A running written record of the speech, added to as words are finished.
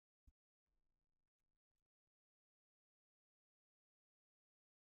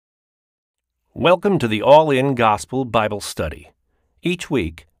Welcome to the All-In Gospel Bible Study. Each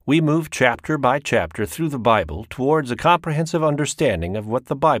week, we move chapter by chapter through the Bible towards a comprehensive understanding of what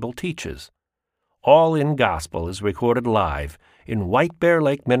the Bible teaches. All-In Gospel is recorded live in White Bear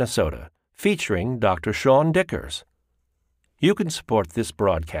Lake, Minnesota, featuring Dr. Sean Dickers. You can support this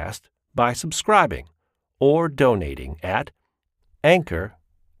broadcast by subscribing or donating at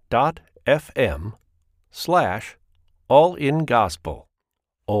anchor.fm/allingospel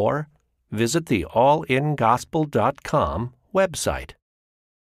or visit the allingospel.com website.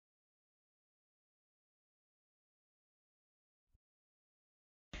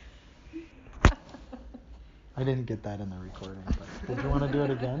 I didn't get that in the recording, but did you want to do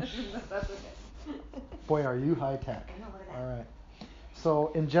it again? That's okay. Boy, are you high tech. All right.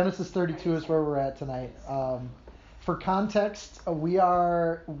 So in Genesis 32 is where we're at tonight. For context,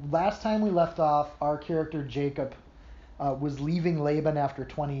 last time we left off, our character Jacob was leaving Laban after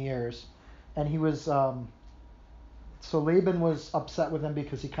 20 years. And he was, so Laban was upset with him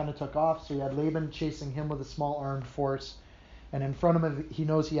because he kind of took off. So he had Laban chasing him with a small armed force. And in front of him, he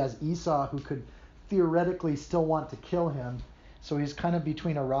knows he has Esau, who could theoretically still want to kill him. So he's kind of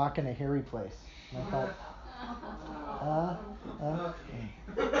between a rock and a hairy place. And I thought,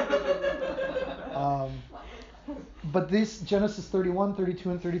 but this Genesis 31,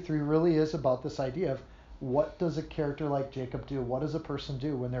 32, and 33 really is about this idea of what does a character like Jacob do? What does a person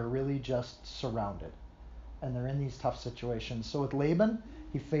do when they're really just surrounded and they're in these tough situations? So with Laban,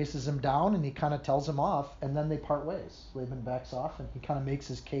 he faces him down and he kind of tells him off, and then they part ways. Laban backs off and he kind of makes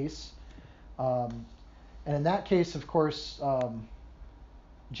his case. And in that case, of course,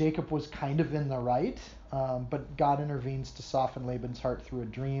 Jacob was kind of in the right, but God intervenes to soften Laban's heart through a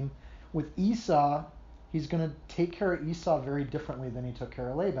dream. With Esau, he's going to take care of Esau very differently than he took care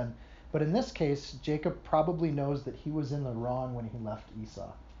of Laban. But in this case, Jacob probably knows that he was in the wrong when he left Esau.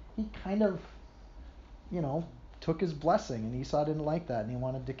 He kind of, took his blessing, and Esau didn't like that, and he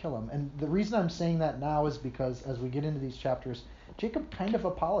wanted to kill him. And the reason I'm saying that now is because as we get into these chapters, Jacob kind of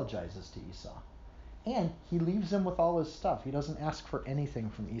apologizes to Esau. And he leaves him with all his stuff. He doesn't ask for anything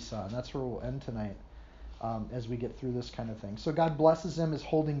from Esau, and that's where we'll end tonight as we get through this kind of thing. So God blesses him. His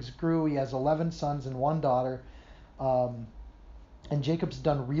holdings grew. He has 11 sons and one daughter. And Jacob's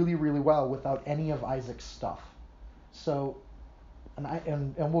done really, really well without any of Isaac's stuff. So,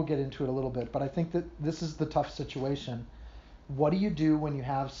 and we'll get into it a little bit, but I think that this is the tough situation. What do you do when you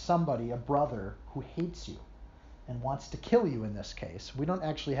have somebody, a brother, who hates you and wants to kill you in this case? We don't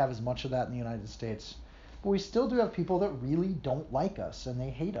actually have as much of that in the United States. But we still do have people that really don't like us and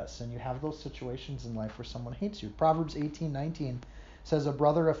they hate us. And you have those situations in life where someone hates you. Proverbs 18:19 says, "A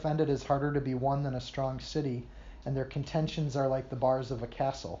brother offended is harder to be won than a strong city, and their contentions are like the bars of a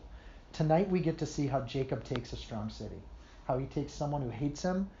castle." Tonight we get to see how Jacob takes a strong city. How he takes someone who hates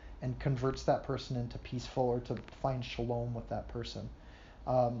him and converts that person into peaceful or to find shalom with that person.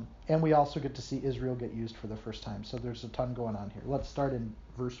 And we also get to see Israel get used for the first time. So there's a ton going on here. Let's start in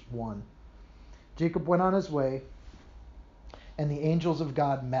verse 1. Jacob went on his way, and the angels of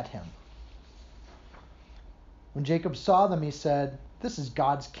God met him. When Jacob saw them, he said, "This is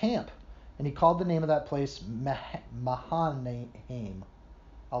God's camp." And he called the name of that place Mahanaim.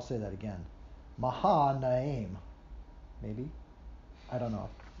 I'll say that again. Mahanaim. Maybe? I don't know.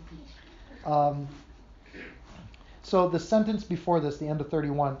 So the sentence before this, the end of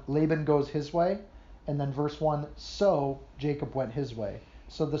 31, Laban goes his way, and then verse 1, so Jacob went his way.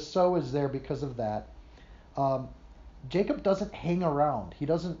 So the so is there because of that. Jacob doesn't hang around. He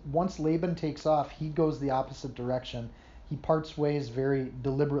doesn't, once Laban takes off, he goes the opposite direction. He parts ways very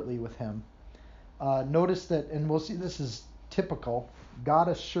deliberately with him. Notice that, and we'll see this is typical, God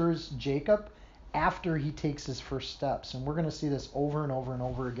assures Jacob after he takes his first steps. And we're going to see this over and over and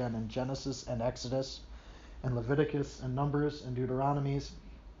over again in Genesis and Exodus and Leviticus and Numbers and Deuteronomies.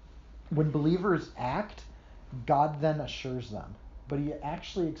 When believers act, God then assures them. But he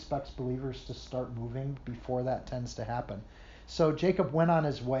actually expects believers to start moving before that tends to happen. So Jacob went on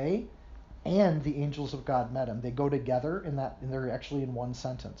his way, and the angels of God met him. They go together, and they're actually in one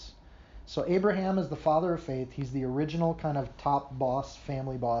sentence. So Abraham is the father of faith. He's the original kind of top boss,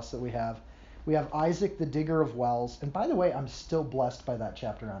 family boss that we have. We have Isaac, the digger of wells. And by the way, I'm still blessed by that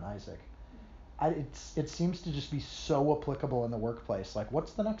chapter on Isaac. It seems to just be so applicable in the workplace. Like,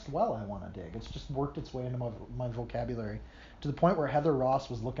 what's the next well I want to dig? It's just worked its way into my vocabulary to the point where Heather Ross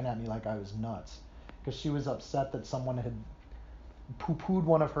was looking at me like I was nuts because she was upset that someone had poo-pooed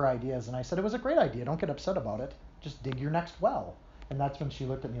one of her ideas. And I said, it was a great idea. Don't get upset about it. Just dig your next well. And that's when she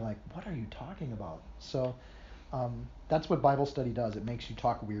looked at me like, what are you talking about? So that's what Bible study does. It makes you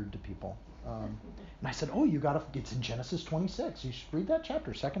talk weird to people. And I said, it's in Genesis 26. You should read that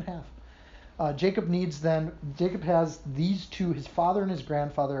chapter, second half. Jacob has these two, his father and his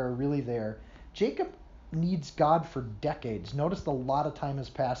grandfather are really there. Jacob needs God for decades. Notice a lot of time has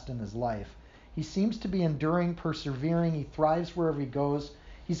passed in his life. He seems to be enduring, persevering. He thrives wherever he goes.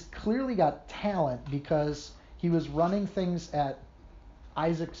 He's clearly got talent because he was running things at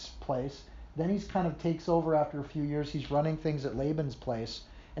Isaac's place. Then he's kind of takes over after a few years. He's running things at Laban's place.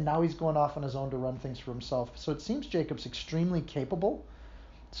 And now he's going off on his own to run things for himself. So it seems Jacob's extremely capable.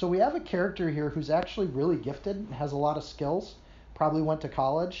 So we have a character here who's actually really gifted, has a lot of skills, probably went to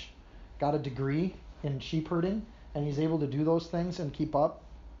college, got a degree in sheep herding, and he's able to do those things and keep up.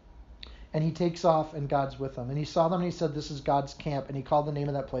 And he takes off, and God's with him. And he saw them, and he said, this is God's camp. And he called the name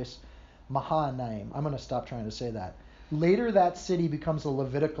of that place Mahanaim. I'm going to stop trying to say that. Later, that city becomes a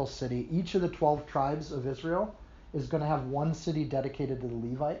Levitical city. Each of the 12 tribes of Israel is going to have one city dedicated to the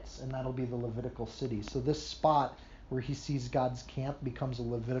Levites, and that'll be the Levitical city. So this spot where he sees God's camp becomes a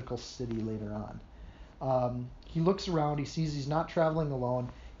Levitical city later on. He looks around. He sees he's not traveling alone.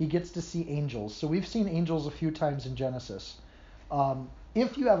 He gets to see angels. So we've seen angels a few times in Genesis.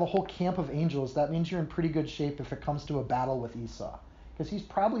 If you have a whole camp of angels, that means you're in pretty good shape if it comes to a battle with Esau. Because he's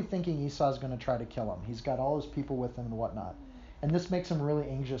probably thinking Esau's going to try to kill him. He's got all his people with him and whatnot. And this makes him really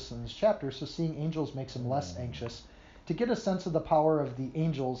anxious in this chapter. So seeing angels makes him less anxious. To get a sense of the power of the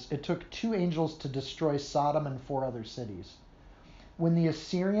angels, it took 2 angels to destroy Sodom and 4 other cities. When the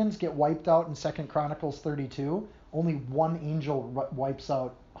Assyrians get wiped out in 2 Chronicles 32, only 1 angel wipes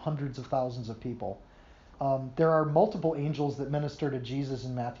out hundreds of thousands of people. There are multiple angels that minister to Jesus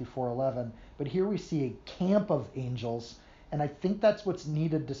in Matthew 4:11, but here we see a camp of angels, and I think that's what's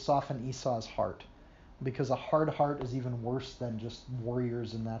needed to soften Esau's heart, because a hard heart is even worse than just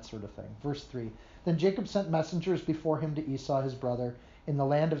warriors and that sort of thing. Verse 3, then Jacob sent messengers before him to Esau his brother in the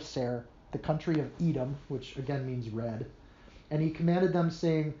land of Seir, the country of Edom, which again means red, and he commanded them,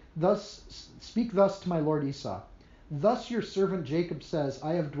 saying, speak thus to my lord Esau. Thus your servant Jacob says,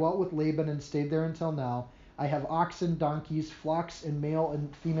 I have dwelt with Laban and stayed there until now. I have oxen, donkeys, flocks, and male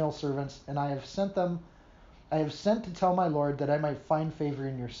and female servants, and I have sent to tell my lord that I might find favor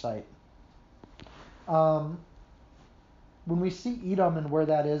in your sight. When we see Edom and where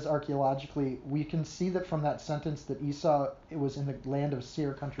that is archaeologically, we can see that from that sentence that Esau was in the land of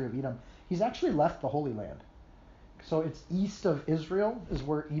Seir, country of Edom. He's actually left the Holy Land. So it's east of Israel is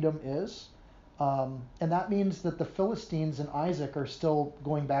where Edom is. And that means that the Philistines and Isaac are still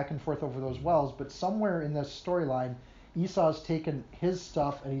going back and forth over those wells, but somewhere in this storyline, Esau's taken his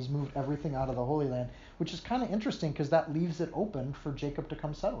stuff and he's moved everything out of the Holy Land, which is kind of interesting because that leaves it open for Jacob to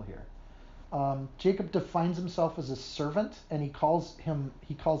come settle here. Jacob defines himself as a servant, and he calls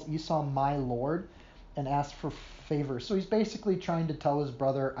Esau my lord and asks for favor. So he's basically trying to tell his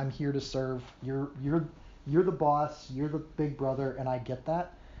brother, I'm here to serve. You're the boss, you're the big brother, and I get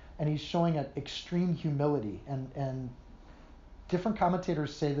that. And he's showing an extreme humility, and different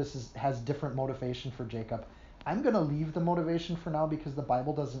commentators say this has different motivation for Jacob. I'm going to leave the motivation for now because the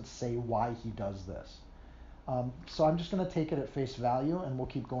Bible doesn't say why he does this. So I'm just going to take it at face value, and we'll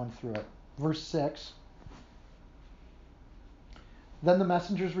keep going through it. Verse 6, then the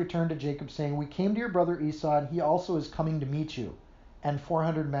messengers returned to Jacob, saying, we came to your brother Esau, and he also is coming to meet you, and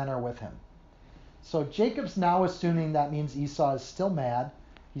 400 men are with him. So Jacob's now assuming that means Esau is still mad.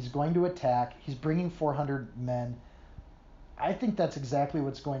 He's going to attack. He's bringing 400 men. I think that's exactly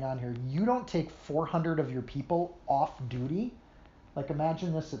what's going on here. You don't take 400 of your people off duty. Like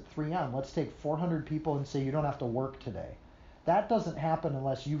imagine this at 3M. Let's take 400 people and say you don't have to work today. That doesn't happen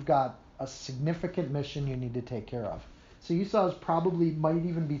unless you've got a significant mission you need to take care of. So Esau's might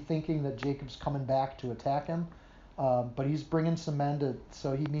even be thinking that Jacob's coming back to attack him, but he's bringing some men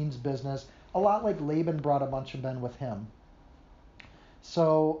so he means business. A lot like Laban brought a bunch of men with him.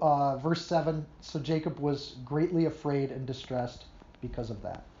 So verse 7, so Jacob was greatly afraid and distressed because of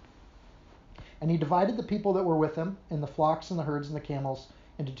that. And he divided the people that were with him in the flocks and the herds and the camels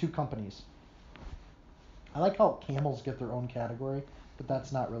into 2 companies. I like how camels get their own category, but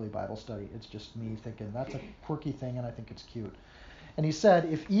that's not really Bible study. It's just me thinking that's a quirky thing and I think it's cute. And he said,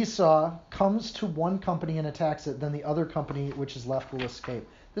 if Esau comes to one company and attacks it, then the other company which is left will escape.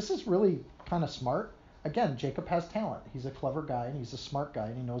 This is really kind of smart. Again, Jacob has talent. He's a clever guy and he's a smart guy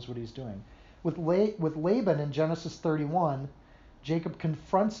and he knows what he's doing. With Laban in Genesis 31, Jacob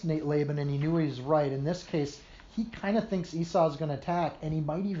confronts Laban and he knew he was right. In this case, he kind of thinks Esau is going to attack and he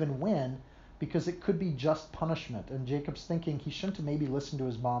might even win because it could be just punishment. And Jacob's thinking he shouldn't have maybe listened to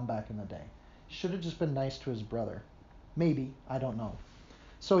his mom back in the day. He should have just been nice to his brother. Maybe, I don't know.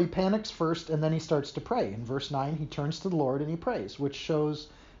 So he panics first and then he starts to pray. In verse 9, he turns to the Lord and he prays, which shows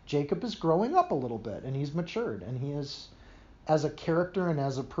Jacob is growing up a little bit and he's matured and he is as a character and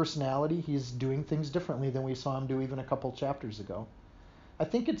as a personality, he's doing things differently than we saw him do even a couple chapters ago. I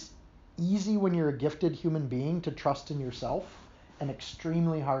think it's easy when you're a gifted human being to trust in yourself and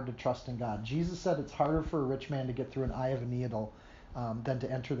extremely hard to trust in God. Jesus said it's harder for a rich man to get through an eye of a needle than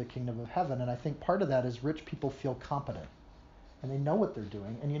to enter the kingdom of heaven. And I think part of that is rich people feel competent and they know what they're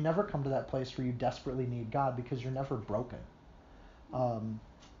doing. And you never come to that place where you desperately need God because you're never broken.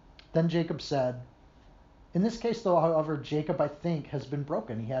 Then Jacob said, in this case, though, however, Jacob, I think, has been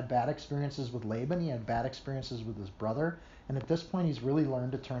broken. He had bad experiences with Laban. He had bad experiences with his brother. And at this point, he's really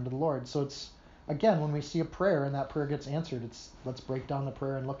learned to turn to the Lord. So it's, again, when we see a prayer and that prayer gets answered, let's break down the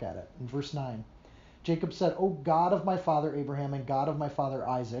prayer and look at it. In verse 9, Jacob said, O God of my father Abraham and God of my father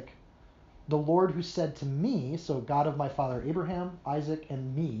Isaac, the Lord who said to me, so God of my father Abraham, Isaac,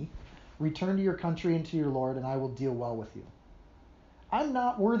 and me, return to your country and to your Lord, and I will deal well with you. I'm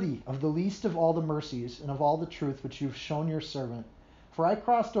not worthy of the least of all the mercies and of all the truth which you've shown your servant. For I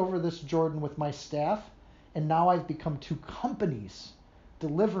crossed over this Jordan with my staff, and now I've become two companies.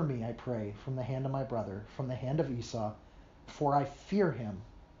 Deliver me, I pray, from the hand of my brother, from the hand of Esau, for I fear him,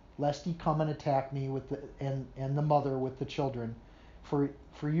 lest he come and attack me and the mother with the children. For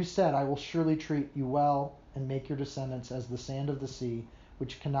you said, I will surely treat you well and make your descendants as the sand of the sea,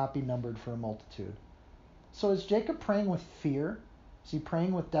 which cannot be numbered for a multitude. So is Jacob praying with fear? Is he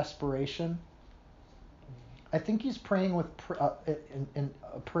praying with desperation? I think he's praying with in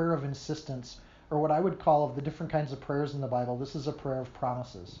a prayer of insistence, or what I would call, of the different kinds of prayers in the Bible, this is a prayer of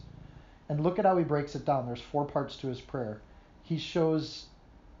promises. And look at how he breaks it down. There's 4 parts to his prayer. He shows,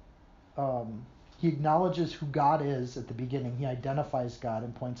 he acknowledges who God is at the beginning. He identifies God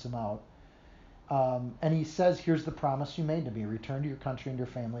and points him out. And he says, here's the promise you made to me. Return to your country and your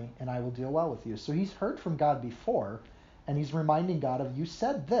family, and I will deal well with you. So he's heard from God before, and he's reminding God of, you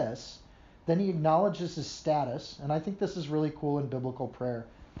said this. Then he acknowledges his status, and I think this is really cool in biblical prayer.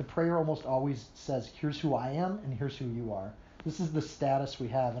 The prayer almost always says, here's who I am, and here's who you are. This is the status we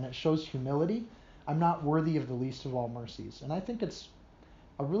have, and it shows humility. I'm not worthy of the least of all mercies. And I think it's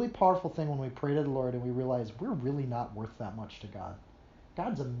a really powerful thing when we pray to the Lord and we realize we're really not worth that much to God.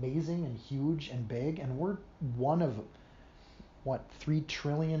 God's amazing and huge and big, and we're one of, 3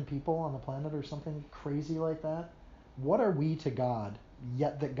 trillion people on the planet or something crazy like that? What are we to God,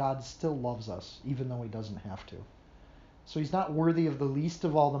 yet that God still loves us, even though he doesn't have to? So he's not worthy of the least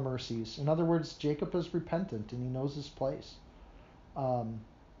of all the mercies. In other words, Jacob is repentant, and he knows his place. And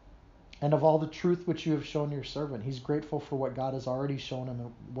of all the truth which you have shown your servant. He's grateful for what God has already shown him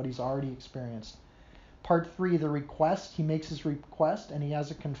and what he's already experienced. Part 3, the request. He makes his request, and he has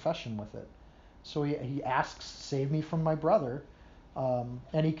a confession with it. So he asks, save me from my brother,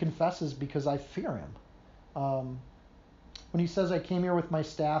 and he confesses, because I fear him. When he says, I came here with my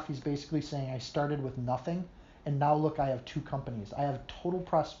staff, he's basically saying, I started with nothing, and now look, I have 2 companies. I have total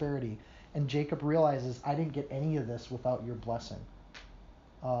prosperity. And Jacob realizes, I didn't get any of this without your blessing.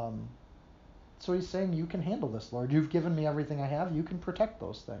 So he's saying, you can handle this, Lord. You've given me everything I have. You can protect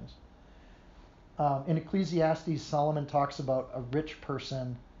those things. In Ecclesiastes, Solomon talks about a rich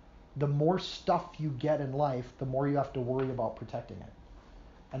person. The more stuff you get in life, the more you have to worry about protecting it.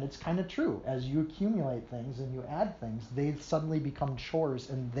 And it's kind of true. As you accumulate things and you add things, they suddenly become chores,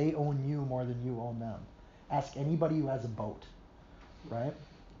 and they own you more than you own them. Ask anybody who has a boat, right?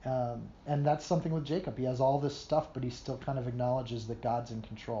 And that's something with Jacob. He has all this stuff, but he still kind of acknowledges that God's in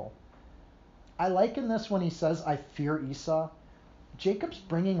control. I like in this when he says, I fear Esau. Jacob's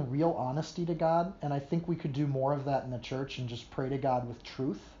bringing real honesty to God, and I think we could do more of that in the church and just pray to God with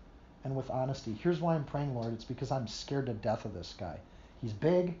truth and with honesty. Here's why I'm praying, Lord. It's because I'm scared to death of this guy. He's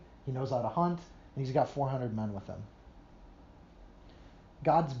big, he knows how to hunt, and he's got 400 men with him.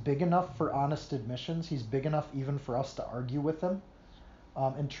 God's big enough for honest admissions. He's big enough even for us to argue with him.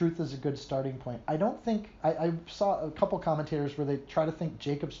 And truth is a good starting point. I don't think, I saw a couple commentators where they try to think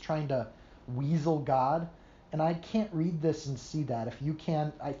Jacob's trying to weasel God, and I can't read this and see that. If you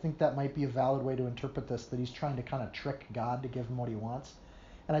can, I think that might be a valid way to interpret this, that he's trying to kind of trick God to give him what he wants.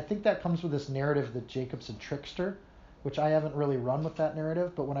 And I think that comes with this narrative that Jacob's a trickster, which I haven't really run with that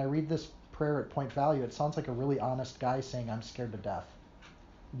narrative, but when I read this prayer at point value, it sounds like a really honest guy saying, I'm scared to death.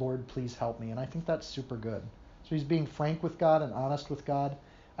 Lord, please help me. And I think that's super good. So he's being frank with God and honest with God.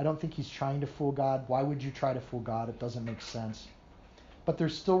 I don't think he's trying to fool God. Why would you try to fool God? It doesn't make sense. But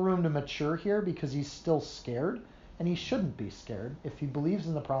there's still room to mature here, because he's still scared, and he shouldn't be scared. If he believes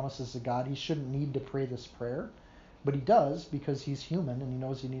in the promises of God, he shouldn't need to pray this prayer. But he does, because he's human and he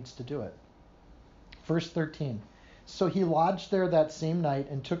knows he needs to do it. Verse 13. So he lodged there that same night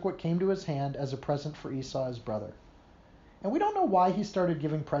and took what came to his hand as a present for Esau his brother. And we don't know why he started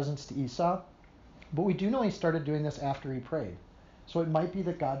giving presents to Esau. But we do know he started doing this after he prayed. So it might be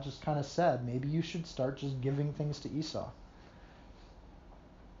that God just kind of said, maybe you should start just giving things to Esau.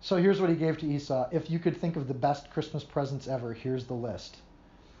 So here's what he gave to Esau. If you could think of the best Christmas presents ever, here's the list.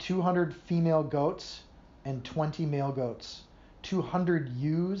 200 female goats and 20 male goats. 200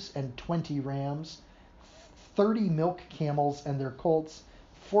 ewes and 20 rams. 30 milk camels and their colts.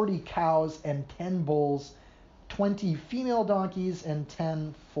 40 cows and 10 bulls. 20 female donkeys and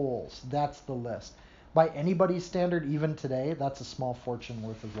 10 foals. That's the list. By anybody's standard, even today, that's a small fortune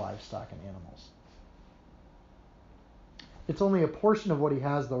worth of livestock and animals. It's only a portion of what he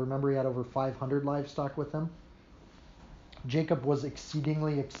has, though. Remember, he had over 500 livestock with him. Jacob was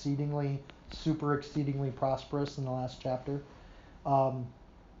exceedingly, super exceedingly prosperous in the last chapter.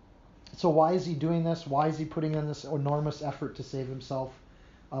 So why is he doing this? Why is he putting in this enormous effort to save himself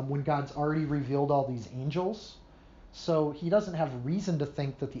when God's already revealed all these angels? So he doesn't have reason to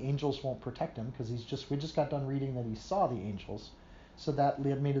think that the angels won't protect him, because we just got done reading that he saw the angels. So that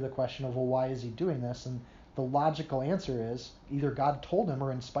led me to the question of, well, why is he doing this? And the logical answer is either God told him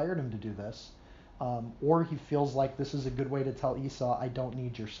or inspired him to do this, or he feels like this is a good way to tell Esau, I don't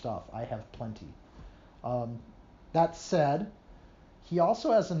need your stuff. I have plenty. That said, he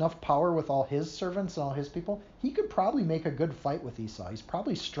also has enough power with all his servants and all his people. He could probably make a good fight with Esau. He's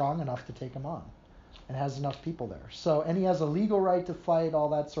probably strong enough to take him on and has enough people there. So, and he has a legal right to fight, all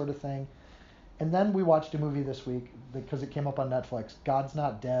that sort of thing. And then we watched a movie this week because it came up on Netflix, God's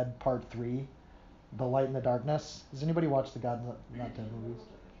Not Dead Part 3, The Light in the Darkness. Has anybody watched the God Not Dead movies?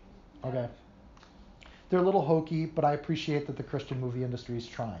 Okay. They're a little hokey, but I appreciate that the Christian movie industry is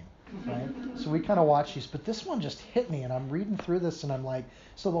trying, right? So we kind of watch these, but this one just hit me, and I'm reading through this, and I'm like,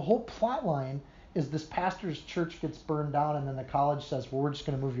 so the whole plot line is this pastor's church gets burned down, and then the college says, well, we're just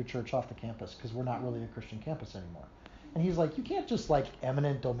going to move your church off the campus because we're not really a Christian campus anymore. And he's like, you can't just like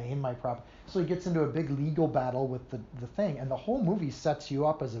eminent domain my property. So he gets into a big legal battle with the thing, and the whole movie sets you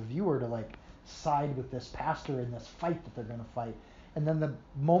up as a viewer to like side with this pastor in this fight that they're going to fight. And then the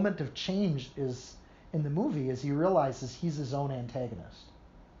moment of change is in the movie is he realizes he's his own antagonist.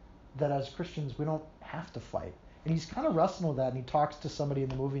 That as Christians, we don't have to fight. And he's kind of wrestling with that, and he talks to somebody in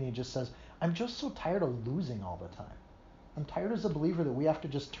the movie, and he just says, I'm just so tired of losing all the time. I'm tired as a believer that we have to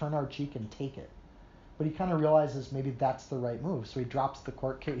just turn our cheek and take it. But he kind of realizes maybe that's the right move. So he drops the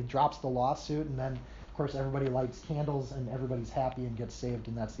court case, he drops the lawsuit, and then, of course, everybody lights candles, and everybody's happy and gets saved,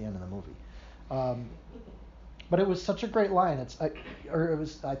 and that's the end of the movie. But it was such a great line. I'm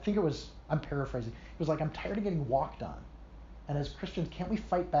paraphrasing. It was like, I'm tired of getting walked on. And as Christians, can't we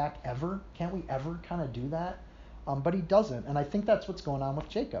fight back ever? Can't we ever kind of do that? But he doesn't. And I think that's what's going on with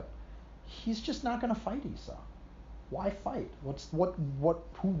Jacob. He's just not going to fight Esau. Why fight?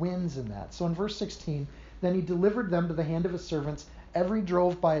 Who wins in that? So in verse 16, then he delivered them to the hand of his servants, every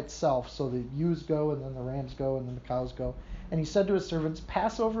drove by itself. So the ewes go, and then the rams go, and then the cows go. And he said to his servants,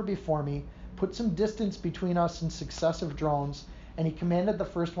 pass over before me, put some distance between us and successive drones. And he commanded the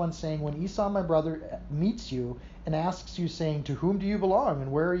first one, saying, when Esau my brother meets you and asks you, saying, to whom do you belong,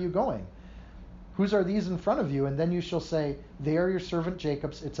 and where are you going? Whose are these in front of you? And then you shall say, they are your servant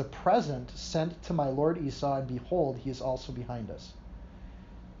Jacob's. It's a present sent to my lord Esau, and behold, he is also behind us.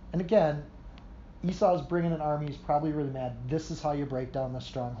 And again, Esau is bringing an army. He's probably really mad. This is how you break down the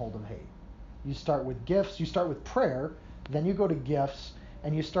stronghold of hate. You start with gifts. You start with prayer. Then you go to gifts.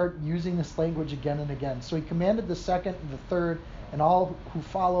 And you start using this language again and again. So he commanded the second and the third and all who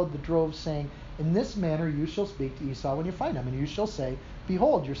followed the droves, saying, in this manner you shall speak to Esau when you find him. And you shall say,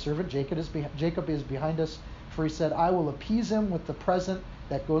 behold, your servant Jacob is behind us. For he said, I will appease him with the present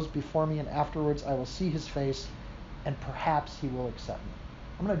that goes before me, and afterwards I will see his face, and perhaps he will accept me.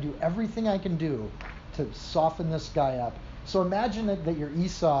 I'm going to do everything I can do to soften this guy up. So imagine that you're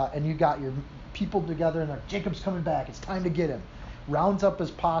Esau, and you got your people together, and they're like, Jacob's coming back. It's time to get him. Rounds up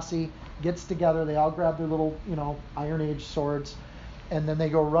his posse, gets together. They all grab their little, Iron Age swords, and then they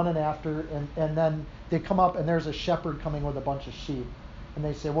go running after, and then they come up, and there's a shepherd coming with a bunch of sheep. And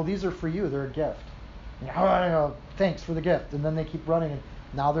they say, well, these are for you. They're a gift. And thanks for the gift. And then they keep running, and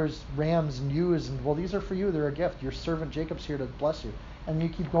now there's rams and ewes, and well, these are for you. They're a gift. Your servant Jacob's here to bless you. And you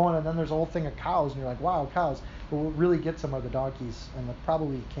keep going, and then there's a whole thing of cows, and you're like, wow, cows. But what really gets them are the donkeys, and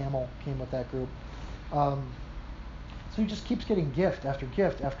probably camel came with that group. So he just keeps getting gift after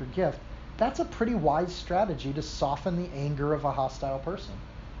gift after gift. That's a pretty wise strategy to soften the anger of a hostile person.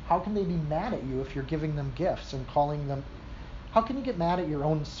 How can they be mad at you if you're giving them gifts and calling them? How can you get mad at your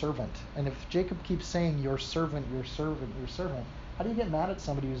own servant? And if Jacob keeps saying your servant, your servant, your servant, how do you get mad at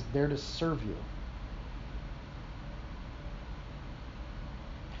somebody who's there to serve you?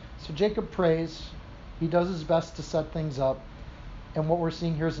 So Jacob prays. He does his best to set things up. And what we're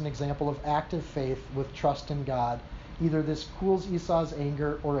seeing here is an example of active faith with trust in God. Either this cools Esau's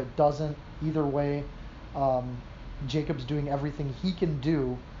anger or it doesn't. Either way, Jacob's doing everything he can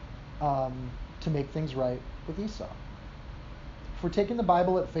do to make things right with Esau. If we're taking the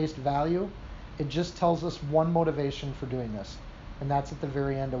Bible at face value, it just tells us one motivation for doing this, and that's at the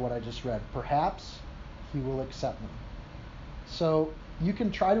very end of what I just read. Perhaps he will accept me. So you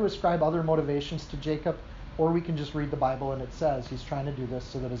can try to ascribe other motivations to Jacob, or we can just read the Bible and it says he's trying to do this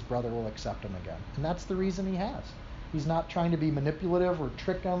so that his brother will accept him again. And that's the reason he has. He's not trying to be manipulative or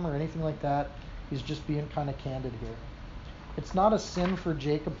trick him or anything like that. He's just being kind of candid here. It's not a sin for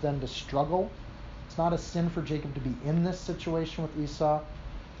Jacob then to struggle. It's not a sin for Jacob to be in this situation with Esau.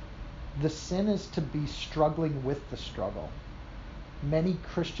 The sin is to be struggling with the struggle. Many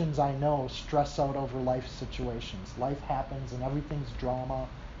Christians I know stress out over life situations. Life happens and everything's drama,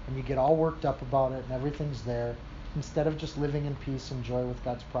 and you get all worked up about it and everything's there, instead of just living in peace and joy with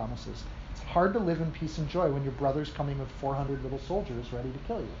God's promises. It's hard to live in peace and joy when your brother's coming with 400 little soldiers ready to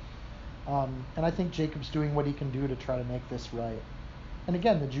kill you. And I think Jacob's doing what he can do to try to make this right. And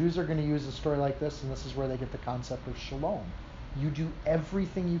again, the Jews are going to use a story like this, and this is where they get the concept of shalom. You do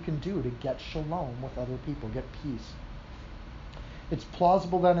everything you can do to get shalom with other people, get peace. It's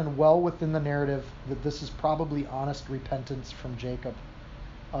plausible then and well within the narrative that this is probably honest repentance from Jacob,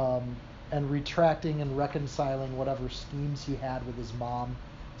 and retracting and reconciling whatever schemes he had with his mom.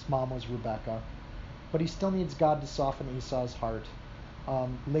 His mom was Rebecca. But he still needs God to soften Esau's heart.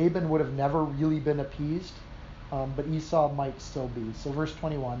 Laban would have never really been appeased, but Esau might still be. So verse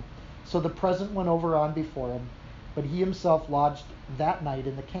 21, so the present went over on before him, but he himself lodged that night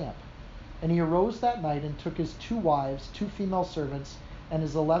in the camp. And he arose that night and took his 2 wives, 2 female servants, and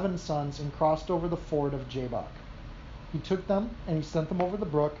his 11 sons, and crossed over the ford of Jabbok. He took them, and he sent them over the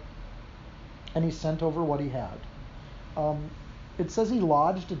brook, and he sent over what he had. It says he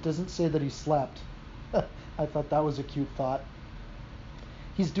lodged. It doesn't say that he slept. I thought that was a cute thought.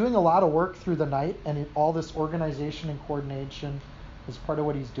 He's doing a lot of work through the night, and all this organization and coordination is part of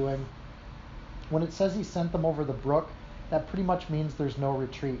what he's doing. When it says he sent them over the brook, that pretty much means there's no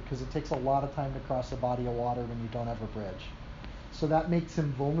retreat, because it takes a lot of time to cross a body of water when you don't have a bridge. So that makes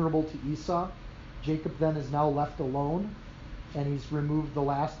him vulnerable to Esau. Jacob then is now left alone, and he's removed the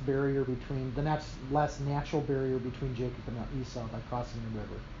last barrier between, the last natural barrier between Jacob and Esau by crossing the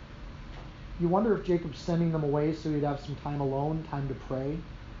river. You wonder if Jacob's sending them away so he'd have some time alone, time to pray.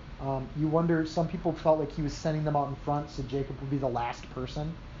 You wonder, some people felt like he was sending them out in front so Jacob would be the last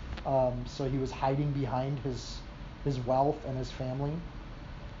person. So he was hiding behind his wealth and his family.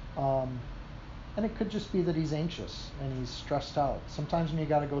 And it could just be that he's anxious and he's stressed out. Sometimes when you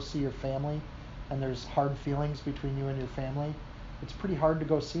got to go see your family and there's hard feelings between you and your family, it's pretty hard to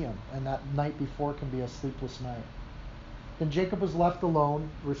go see them. And that night before can be a sleepless night. Then Jacob was left alone,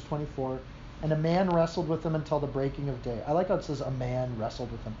 verse 24, and a man wrestled with him until the breaking of day. I like how it says a man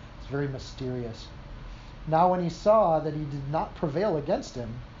wrestled with him. It's very mysterious. Now when he saw that he did not prevail against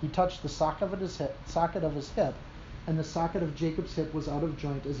him, he touched the socket of his hip, and the socket of Jacob's hip was out of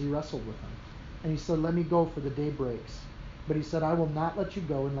joint as he wrestled with him. And he said, let me go, for the day breaks. But he said, I will not let you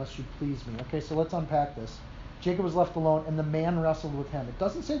go unless you please me. Okay, so let's unpack this. Jacob was left alone, and the man wrestled with him. It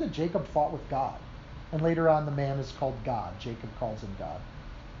doesn't say that Jacob fought with God. And later on, the man is called God. Jacob calls him God.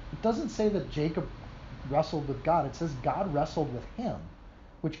 It doesn't say that Jacob wrestled with God. It says God wrestled with him,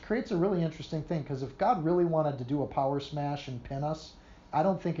 which creates a really interesting thing, because if God really wanted to do a power smash and pin us, I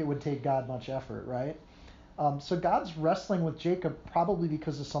don't think it would take God much effort, right? So God's wrestling with Jacob probably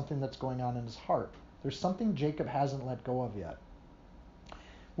because of something that's going on in his heart. There's something Jacob hasn't let go of yet.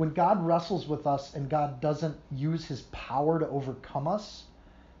 When God wrestles with us and God doesn't use his power to overcome us,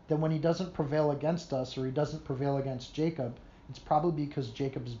 then when he doesn't prevail against us, or he doesn't prevail against Jacob, it's probably because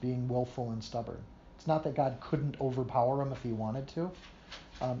Jacob is being willful and stubborn. It's not that God couldn't overpower him if he wanted to.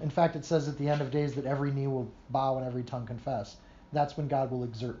 In fact, it says at the end of days that every knee will bow and every tongue confess. That's when God will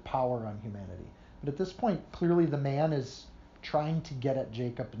exert power on humanity. But at this point, clearly the man is trying to get at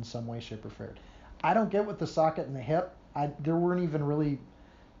Jacob in some way, shape, or form. I don't get with the socket and the hip. There weren't even really,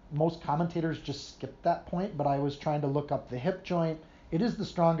 most commentators just skipped that point, but I was trying to look up the hip joint. It is the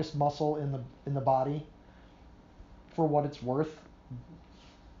strongest muscle in the body, for what it's worth.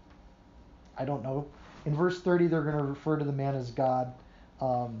 I don't know. In verse 30, they're going to refer to the man as God.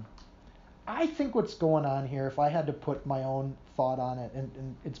 I think what's going on here, if I had to put my own thought on it,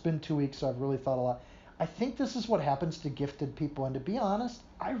 and it's been 2 weeks, so I've really thought a lot. I think this is what happens to gifted people. And to be honest,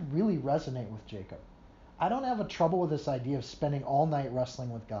 I really resonate with Jacob. I don't have a trouble with this idea of spending all night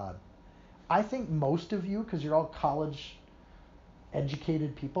wrestling with God. I think most of you, because you're all college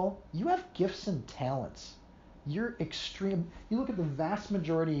educated people, you have gifts and talents You're extreme. You look at the vast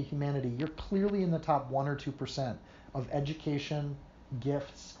majority of humanity, you're clearly in the top 1 or 2% of education,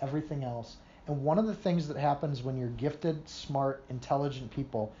 gifts, everything else. And one of the things that happens when you're gifted, smart, intelligent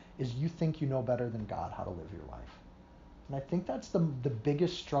people is you think you know better than God how to live your life. And I think that's the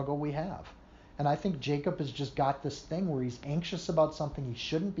biggest struggle we have. And I think Jacob has just got this thing where he's anxious about something he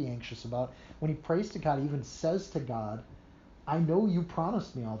shouldn't be anxious about. When he prays to God, he even says to God, I know you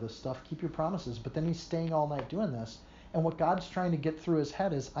promised me all this stuff. Keep your promises. But then he's staying all night doing this. And what God's trying to get through his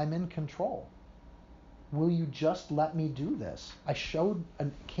head is, I'm in control. Will you just let me do this? I showed a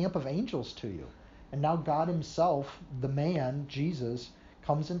camp of angels to you. And now God himself, the man, Jesus,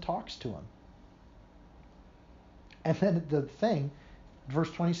 comes and talks to him. And then the thing,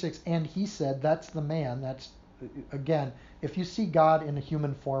 verse 26, and he said, that's the man. That's, again, if you see God in a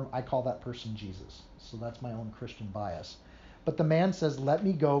human form, I call that person Jesus. So that's my own Christian bias. But the man says, let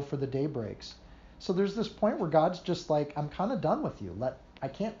me go, for the day breaks. So there's this point where God's just like, I'm kind of done with you. I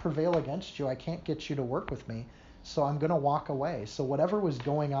can't prevail against you. I can't get you to work with me. So I'm going to walk away. So whatever was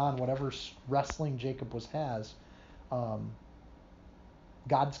going on, whatever wrestling Jacob has,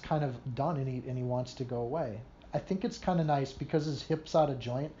 God's kind of done, and he wants to go away. I think it's kind of nice because his hip's out of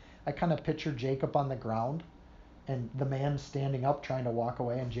joint. I kind of picture Jacob on the ground and the man standing up trying to walk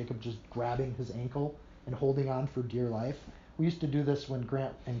away, and Jacob just grabbing his ankle and holding on for dear life. We used to do this when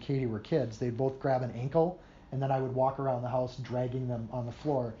Grant and Katie were kids. They'd both grab an ankle, and then I would walk around the house dragging them on the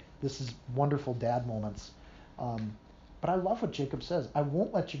floor. This is wonderful dad moments. But I love what Jacob says. I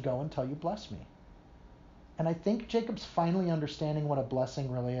won't let you go until you bless me. And I think Jacob's finally understanding what a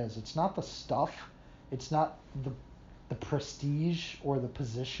blessing really is. It's not the stuff. It's not the prestige or the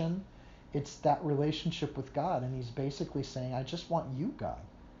position. It's that relationship with God. And he's basically saying, I just want you, God.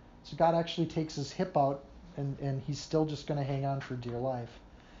 So God actually takes his hip out, and he's still just going to hang on for dear life.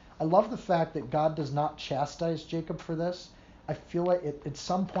 I love the fact that God does not chastise Jacob for this. I feel like at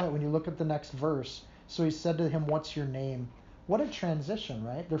some point when you look at the next verse, so he said to him, what's your name? What a transition,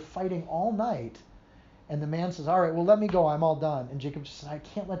 right? They're fighting all night. And the man says, all right, well, let me go. I'm all done. And Jacob just said, I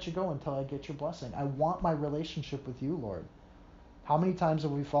can't let you go until I get your blessing. I want my relationship with you, Lord. How many times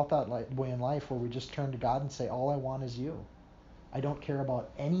have we felt that way in life where we just turn to God and say, all I want is you. I don't care about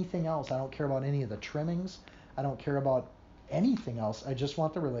anything else. I don't care about any of the trimmings. I don't care about anything else. I just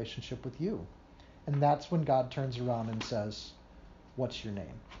want the relationship with you. And that's when God turns around and says, what's your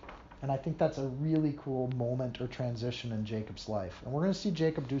name? And I think that's a really cool moment or transition in Jacob's life. And we're going to see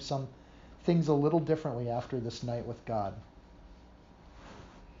Jacob do some things a little differently after this night with God.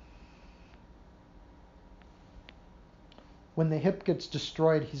 When the hip gets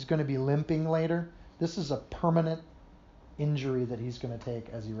destroyed, he's going to be limping later. This is a permanent injury that he's going to take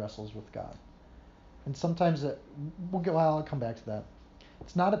as he wrestles with God. And sometimes I'll come back to that.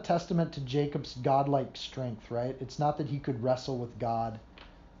 It's not a testament to Jacob's godlike strength, right? It's not that he could wrestle with God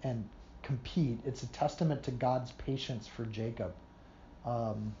and compete. It's a testament to God's patience for Jacob.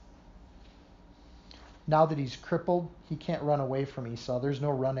 Now that he's crippled, he can't run away from Esau. There's no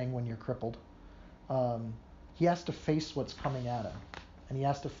running when you're crippled. He has to face what's coming at him, and he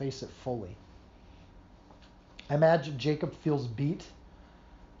has to face it fully. I imagine Jacob feels beat.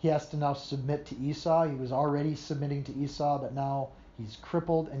 He has to now submit to Esau. He was already submitting to Esau, but now he's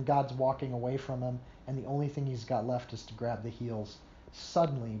crippled, and God's walking away from him, and the only thing he's got left is to grab the heels.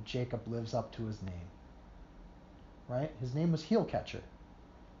 Suddenly, Jacob lives up to his name. Right? His name was Heel Catcher.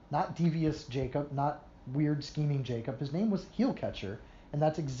 Not devious Jacob, not weird scheming Jacob. His name was Heel Catcher, and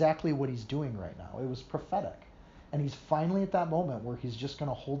that's exactly what he's doing right now. It was prophetic. And he's finally at that moment where he's just going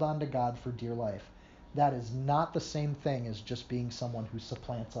to hold on to God for dear life. That is not the same thing as just being someone who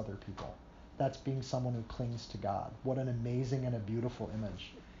supplants other people. That's being someone who clings to God. What an amazing and a beautiful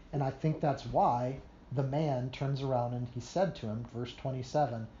image. And I think that's why the man turns around and he said to him, verse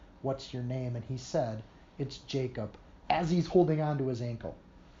 27, what's your name? And he said, it's Jacob, as he's holding on to his ankle.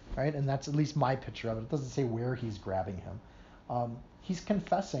 Right? And that's at least my picture of it. It doesn't say where he's grabbing him. He's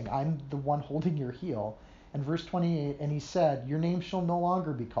confessing, I'm the one holding your heel. And verse 28, and he said, your name shall no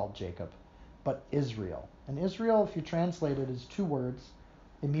longer be called Jacob, but Israel. And Israel, if you translate it, is two words.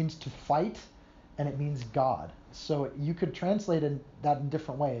 It means to fight, and it means God. So you could translate that in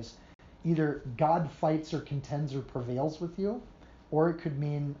different ways. Either God fights or contends or prevails with you, or it could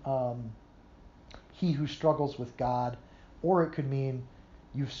mean he who struggles with God, or it could mean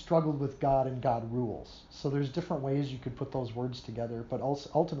you've struggled with God and God rules. So there's different ways you could put those words together, but also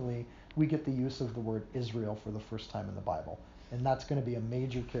ultimately we get the use of the word Israel for the first time in the Bible. And that's going to be a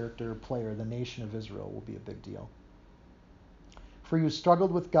major character player. The nation of Israel will be a big deal. For you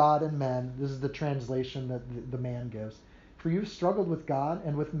struggled with God and men. This is the translation that the man gives. For you've struggled with God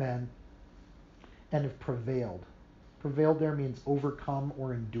and with men, and have prevailed. Prevailed there means overcome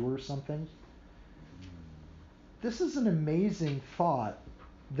or endure something. This is an amazing thought,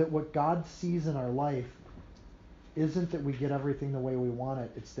 that what God sees in our life isn't that we get everything the way we want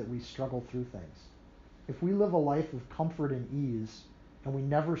it, it's that we struggle through things. If we live a life of comfort and ease, and we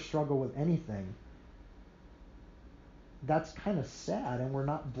never struggle with anything, that's kind of sad, and we're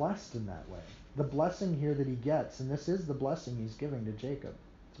not blessed in that way. The blessing here that he gets, and this is the blessing he's giving to Jacob,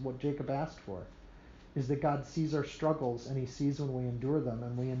 it's what Jacob asked for, is that God sees our struggles, and he sees when we endure them,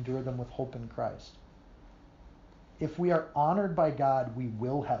 and we endure them with hope in Christ. If we are honored by God, we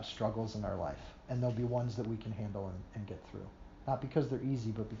will have struggles in our life, and there'll be ones that we can handle and get through. Not because they're easy,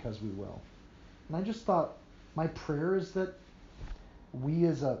 but because we will. And I just thought, my prayer is that we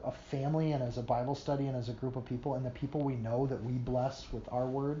as a family and as a Bible study and as a group of people and the people we know that we bless with our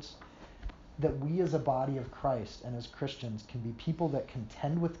words, that we as a body of Christ and as Christians can be people that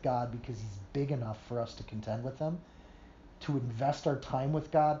contend with God because he's big enough for us to contend with him, to invest our time with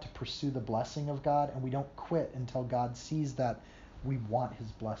God, to pursue the blessing of God, and we don't quit until God sees that we want his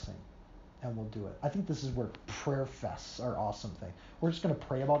blessing, and we'll do it. I think this is where prayer fests are awesome thing. We're just going to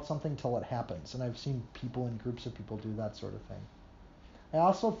pray about something till it happens, and I've seen people in groups of people do that sort of thing. I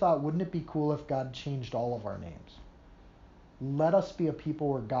also thought, wouldn't it be cool if God changed all of our names? Let us be a people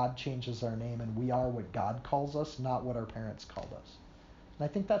where God changes our name and we are what God calls us, not what our parents called us. And I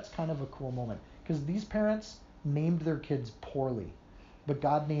think that's kind of a cool moment, because these parents named their kids poorly, but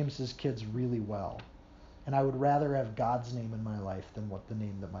God names his kids really well. And I would rather have God's name in my life than what the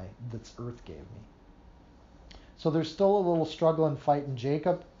name that's earth gave me. So there's still a little struggle and fight in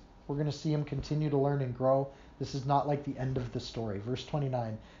Jacob. We're going to see him continue to learn and grow. This is not like the end of the story. Verse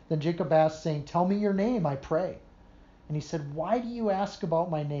 29. Then Jacob asked, saying, "Tell me your name, I pray." And he said, "Why do you ask about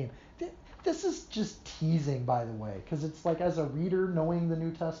my name?" This is just teasing, by the way, because it's like, as a reader knowing the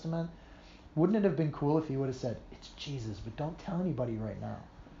New Testament, wouldn't it have been cool if he would have said, "It's Jesus, but don't tell anybody right now"?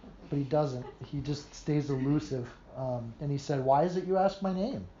 But he doesn't. He just stays elusive. And he said, "Why is it you ask my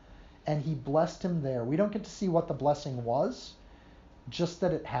name?" And he blessed him there. We don't get to see what the blessing was, just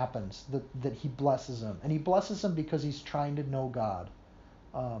that it happens, that he blesses him. And he blesses him because he's trying to know God.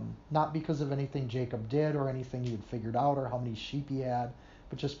 Not because of anything Jacob did or anything he had figured out or how many sheep he had,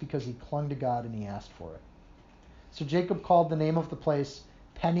 but just because he clung to God and he asked for it. So Jacob called the name of the place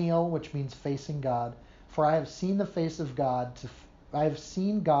Peniel, which means facing God, for I have seen the face of God. I have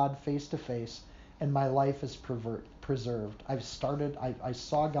seen God face to face, and my life is preserved. I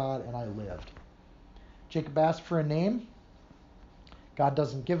saw God and I lived. Jacob asked for a name. God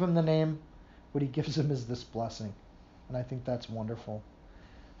doesn't give him the name. What he gives him is this blessing. And I think that's wonderful.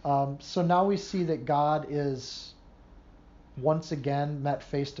 So now we see that God is once again met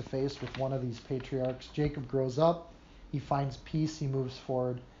face to face with one of these patriarchs. Jacob grows up. He finds peace. He moves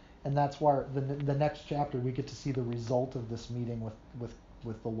forward. And that's why the next chapter we get to see the result of this meeting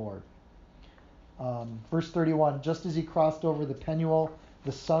with the Lord. Verse 31, just as he crossed over the Penuel,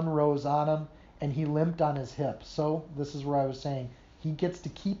 the sun rose on him, and he limped on his hip. So this is where I was saying, he gets to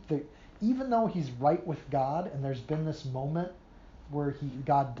keep even though he's right with God, and there's been this moment where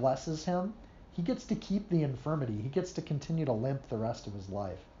God blesses him, he gets to keep the infirmity. He gets to continue to limp the rest of his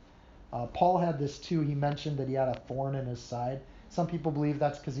life. Paul had this too. He mentioned that he had a thorn in his side. Some people believe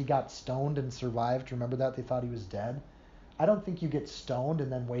that's because he got stoned and survived. Remember that? They thought he was dead. I don't think you get stoned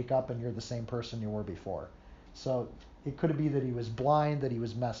and then wake up and you're the same person you were before. So it could be that he was blind, that he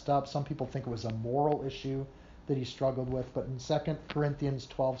was messed up. Some people think it was a moral issue that he struggled with. But in 2 Corinthians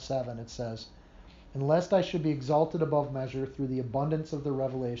 12:7 it says, "And lest I should be exalted above measure through the abundance of the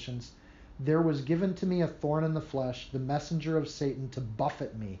revelations, there was given to me a thorn in the flesh, the messenger of Satan, to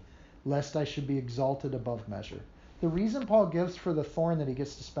buffet me, lest I should be exalted above measure." The reason Paul gives for the thorn that he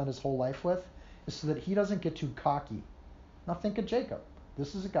gets to spend his whole life with is so that he doesn't get too cocky. Now think of Jacob.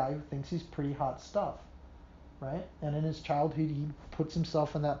 This is a guy who thinks he's pretty hot stuff, right? And in his childhood, he puts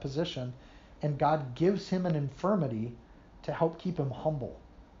himself in that position, and God gives him an infirmity to help keep him humble.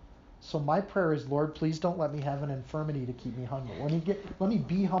 So my prayer is, Lord, please don't let me have an infirmity to keep me humble. Let me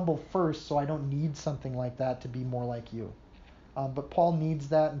be humble first, so I don't need something like that to be more like you. But Paul needs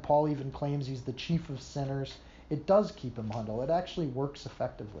that, and Paul even claims he's the chief of sinners. It does keep him humble. It actually works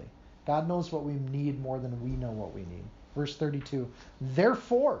effectively. God knows what we need more than we know what we need. Verse 32,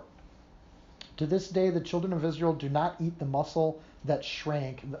 "Therefore, to this day the children of Israel do not eat the muscle that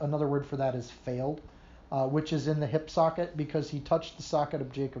shrank." Another word for that is failed, which is in the hip socket, because he touched the socket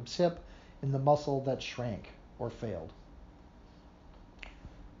of Jacob's hip in the muscle that shrank or failed.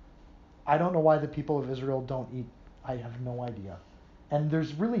 I don't know why the people of Israel don't eat. I have no idea. And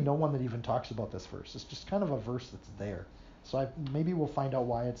there's really no one that even talks about this verse. It's just kind of a verse that's there. So maybe we'll find out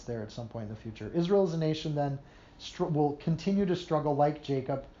why it's there at some point in the future. Israel as a nation then will continue to struggle like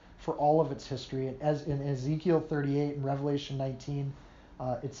Jacob for all of its history. And as in Ezekiel 38 and Revelation 19,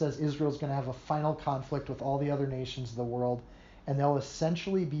 it says Israel's going to have a final conflict with all the other nations of the world, and they'll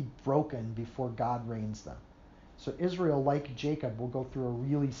essentially be broken before God reigns them. So Israel, like Jacob, will go through a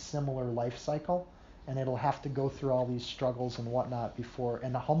really similar life cycle, and it'll have to go through all these struggles and whatnot before,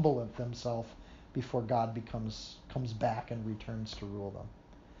 and humble themselves before God comes back and returns to rule them.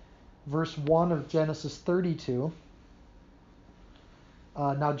 Verse 1 of Genesis 32.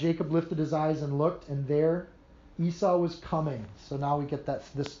 Now Jacob lifted his eyes and looked, and there Esau was coming. So now we get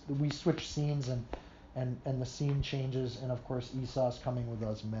we switch scenes, and the scene changes, and of course Esau's coming with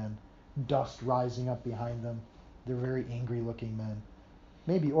those men. Dust rising up behind them. They're very angry looking men.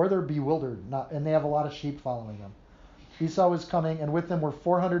 Maybe, or they're bewildered, and they have a lot of sheep following them. Esau was coming, and with them were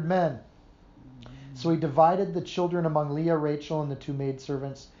 400 men. So he divided the children among Leah, Rachel, and the two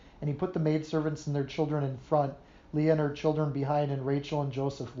maidservants, and he put the maidservants and their children in front, Leah and her children behind, and Rachel and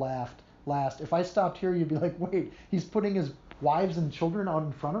Joseph last. If I stopped here, you'd be like, wait, he's putting his wives and children out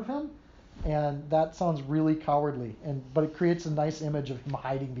in front of him? And that sounds really cowardly, but it creates a nice image of him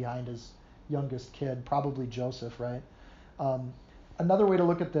hiding behind his youngest kid, probably Joseph, right? Another way to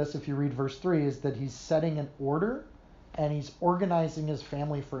look at this, if you read verse 3, is that he's setting an order and he's organizing his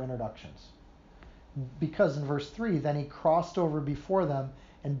family for introductions. Because in verse 3, then he crossed over before them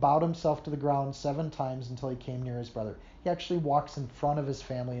and bowed himself to the ground 7 times until he came near his brother. He actually walks in front of his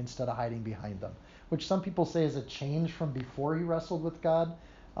family instead of hiding behind them, which some people say is a change from before he wrestled with God.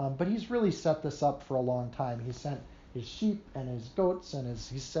 But he's really set this up for a long time. He sent his sheep and his goats, and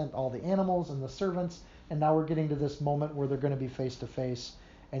he sent all the animals and the servants, and now we're getting to this moment where they're going to be face to face,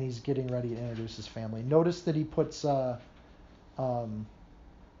 and he's getting ready to introduce his family. Notice that he puts the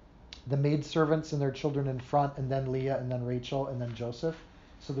maidservants and their children in front, and then Leah, and then Rachel, and then Joseph.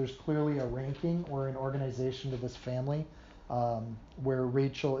 So there's clearly a ranking or an organization to this family, where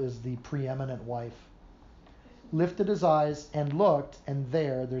Rachel is the preeminent wife. Lifted his eyes and looked, and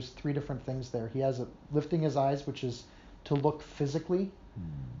there's 3 different things there. He has lifting his eyes, which is to look physically,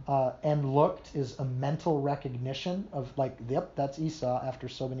 and looked is a mental recognition of like, yep, that's Esau after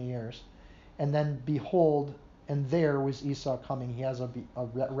so many years. And then behold, and there was Esau coming. He has a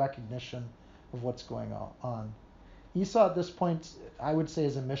recognition of what's going on. Esau at this point, I would say,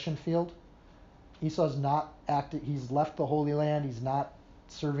 is a mission field. Esau's not active. He's left the Holy Land. He's not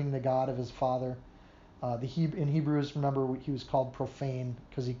serving the God of his father. In Hebrews, remember, he was called profane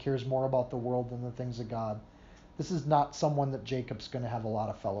because he cares more about the world than the things of God. This is not someone that Jacob's going to have a lot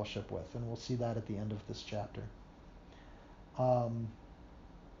of fellowship with, and we'll see that at the end of this chapter.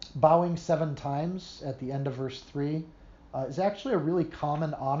 Bowing 7 times at the end of verse 3 is actually a really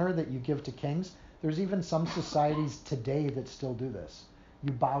common honor that you give to kings. There's even some societies today that still do this.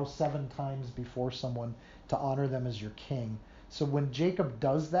 You bow 7 times before someone to honor them as your king. So when Jacob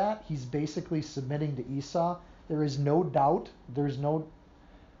does that, he's basically submitting to Esau. There is no doubt, there's no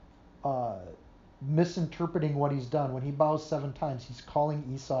misinterpreting what he's done. When he bows 7 times, he's calling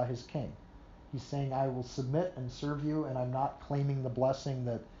Esau his king. He's saying, I will submit and serve you, and I'm not claiming the blessing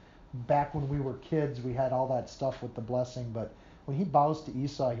that back when we were kids, we had all that stuff with the blessing. But when he bows to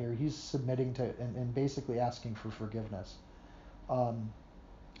Esau here, he's submitting to and basically asking for forgiveness.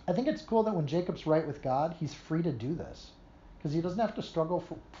 I think it's cool that when Jacob's right with God, he's free to do this, because he doesn't have to struggle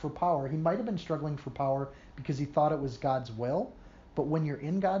for power. He might have been struggling for power because he thought it was God's will, but when you're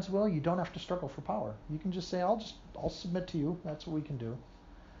in God's will, you don't have to struggle for power. You can just say, I'll submit to you. That's what we can do.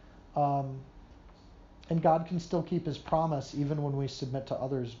 And God can still keep his promise even when we submit to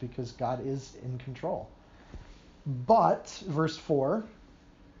others, because God is in control. But, verse 4,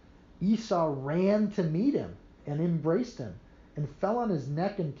 Esau ran to meet him and embraced him and fell on his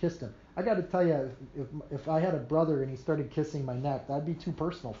neck and kissed him. I got to tell you, if I had a brother and he started kissing my neck, that'd be too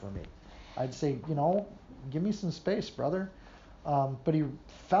personal for me. I'd say, give me some space, brother. But he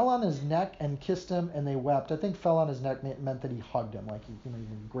fell on his neck and kissed him, and they wept. I think fell on his neck meant that he hugged him, like he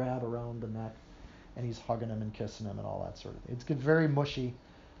can grab around the neck, and he's hugging him and kissing him and all that sort of thing. It's very mushy.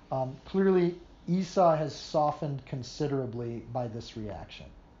 Clearly, Esau has softened considerably by this reaction.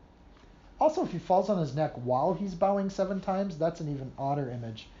 Also, if he falls on his neck while he's bowing 7 times, that's an even odder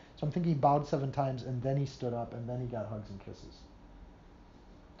image. So I'm thinking he bowed 7 times, and then he stood up, and then he got hugs and kisses.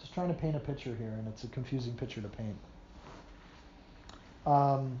 Just trying to paint a picture here, and it's a confusing picture to paint.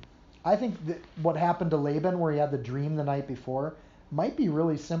 I think that what happened to Laban, where he had the dream the night before, might be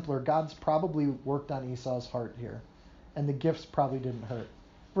really simpler. God's probably worked on Esau's heart here, and the gifts probably didn't hurt.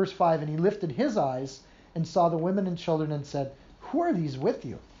 Verse 5, and he lifted his eyes and saw the women and children and said, who are these with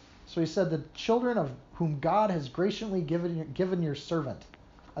you? So he said, the children of whom God has graciously given your servant.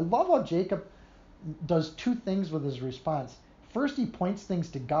 I love how Jacob does two things with his response. First, he points things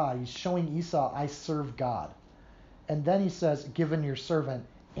to God. He's showing Esau, I serve God. And then he says, given your servant,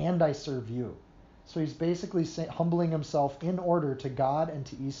 and I serve you. So he's basically humbling himself in order to God and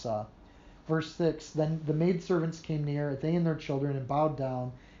to Esau. Verse 6, then the maidservants came near, they and their children, and bowed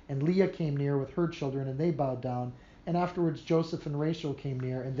down. And Leah came near with her children, and they bowed down. And afterwards Joseph and Rachel came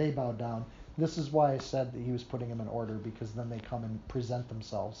near, and they bowed down. This is why I said that he was putting them in order, because then they come and present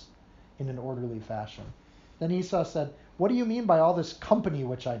themselves in an orderly fashion. Then Esau said, what do you mean by all this company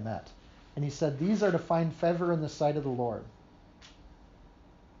which I met? And he said, these are to find favor in the sight of the Lord.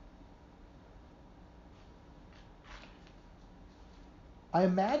 I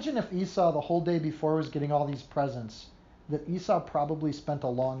imagine if Esau the whole day before was getting all these presents, that Esau probably spent a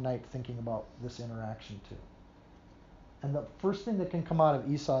long night thinking about this interaction too. And the first thing that can come out of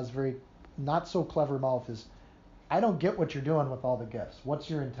Esau's very not so clever mouth is, I don't get what you're doing with all the gifts. What's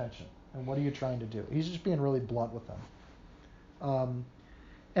your intention? And what are you trying to do? He's just being really blunt with them.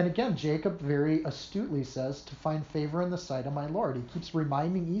 And again, Jacob very astutely says, to find favor in the sight of my Lord. He keeps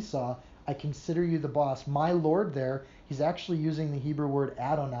reminding Esau, I consider you the boss. My Lord there, he's actually using the Hebrew word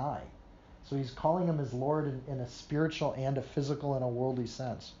Adonai. So he's calling him his Lord in a spiritual and a physical and a worldly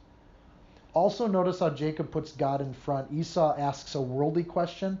sense. Also notice how Jacob puts God in front. Esau asks a worldly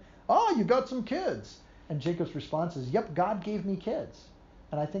question. Oh, you got some kids. And Jacob's response is, yep, God gave me kids.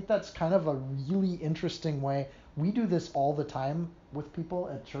 And I think that's kind of a really interesting way. We do this all the time with people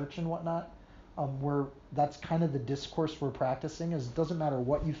at church and whatnot, where that's kind of the discourse we're practicing, is it doesn't matter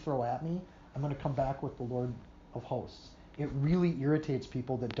what you throw at me, I'm going to come back with the Lord of hosts. It really irritates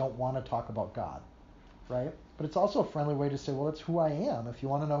people that don't want to talk about God, right? But it's also a friendly way to say, well, that's who I am. If you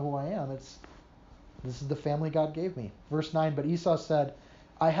want to know who I am, this is the family God gave me. Verse 9, but Esau said,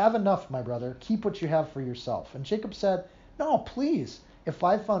 I have enough, my brother. Keep what you have for yourself. And Jacob said, no, please. If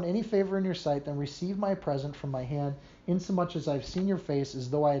I've found any favor in your sight, then receive my present from my hand, insomuch as I've seen your face as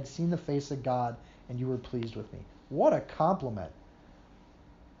though I had seen the face of God, and you were pleased with me. What a compliment.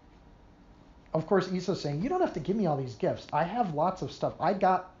 Of course, Esau's saying, you don't have to give me all these gifts. I have lots of stuff. I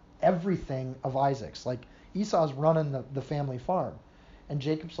got everything of Isaac's. Like, Esau's running the family farm. And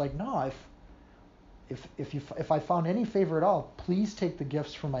Jacob's like, no, if I found any favor at all, please take the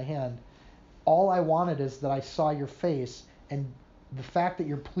gifts from my hand. All I wanted is that I saw your face, and the fact that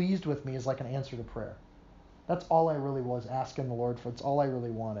you're pleased with me is like an answer to prayer. That's all I really was asking the Lord for. It's all I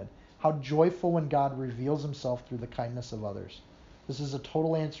really wanted. How joyful when God reveals himself through the kindness of others. This is a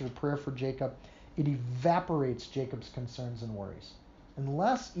total answer to prayer for Jacob. It evaporates Jacob's concerns and worries.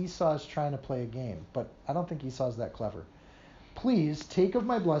 Unless Esau is trying to play a game. But I don't think Esau is that clever. Please take of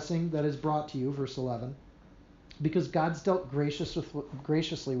my blessing that is brought to you, verse 11, because God's dealt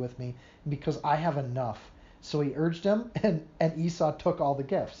graciously with me, and because I have enough. So he urged him, and Esau took all the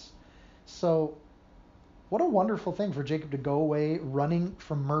gifts. So what a wonderful thing for Jacob to go away running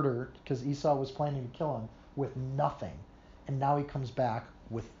from murder, because Esau was planning to kill him, with nothing. And now he comes back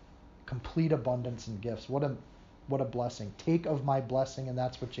with complete abundance and gifts. What a blessing. Take of my blessing, and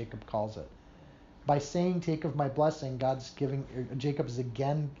that's what Jacob calls it. By saying take of my blessing, Jacob is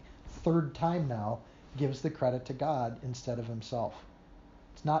again, third time now, gives the credit to God instead of himself.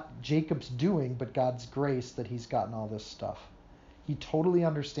 It's not Jacob's doing, but God's grace that he's gotten all this stuff. He totally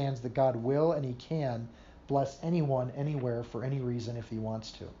understands that God will and he can bless anyone, anywhere, for any reason if he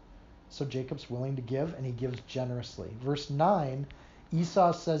wants to. So Jacob's willing to give, and he gives generously. Verse 9,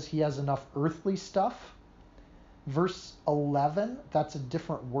 Esau says he has enough earthly stuff. Verse 11, that's a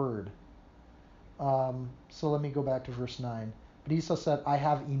different word. So let me go back to verse 9. But Esau said, I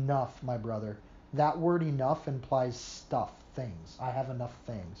have enough, my brother. That word enough implies stuff, things. I have enough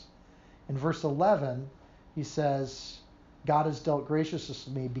things. In verse 11, he says, God has dealt graciously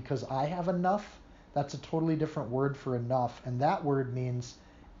with me because I have enough. That's a totally different word for enough. And that word means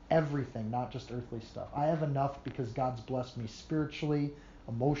everything, not just earthly stuff. I have enough because God's blessed me spiritually,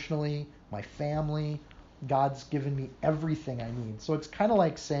 emotionally, my family. God's given me everything I need. So it's kind of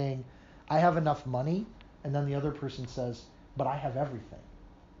like saying, I have enough money, and then the other person says, but I have everything.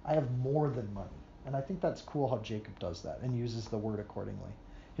 I have more than money. And I think that's cool how Jacob does that and uses the word accordingly.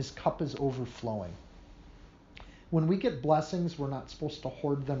 His cup is overflowing. When we get blessings, we're not supposed to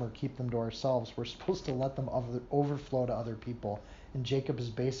hoard them or keep them to ourselves. We're supposed to let them overflow to other people. And Jacob is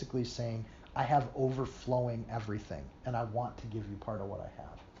basically saying, I have overflowing everything, and I want to give you part of what I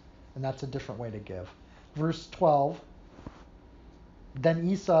have. And that's a different way to give. Verse 12, then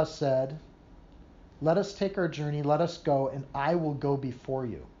Esau said, let us take our journey, let us go, and I will go before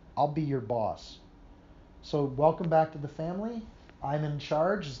you. I'll be your boss. So welcome back to the family. I'm in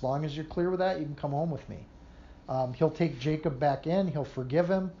charge. As long as you're clear with that, you can come home with me. He'll take Jacob back in. He'll forgive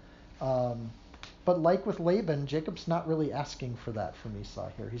him. But like with Laban, Jacob's not really asking for that from Esau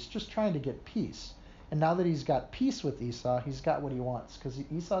here. He's just trying to get peace. And now that he's got peace with Esau, he's got what he wants, because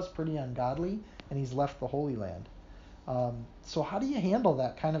Esau's pretty ungodly and he's left the Holy Land. So how do you handle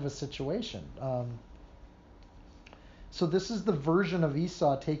that kind of a situation? So this is the version of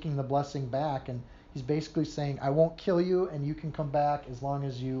Esau taking the blessing back, and he's basically saying, I won't kill you and you can come back as long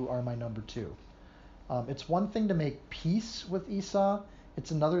as you are my number two. It's one thing to make peace with Esau.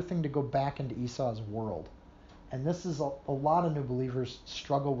 It's another thing to go back into Esau's world. And this is a lot of new believers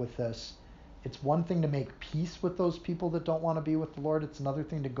struggle with this. It's one thing to make peace with those people that don't want to be with the Lord. It's another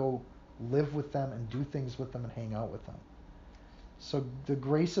thing to go live with them and do things with them and hang out with them. So the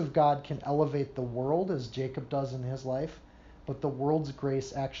grace of God can elevate the world, as Jacob does in his life, but the world's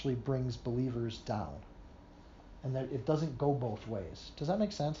grace actually brings believers down. And that it doesn't go both ways. Does that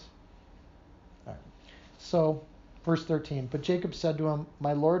make sense? All right. So, verse 13, but Jacob said to him,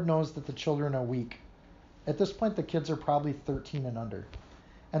 my Lord knows that the children are weak. At this point, the kids are probably 13 and under.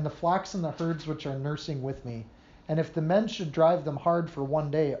 And the flocks and the herds which are nursing with me. And if the men should drive them hard for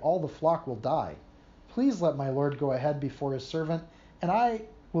one day, all the flock will die. Please let my Lord go ahead before his servant, and I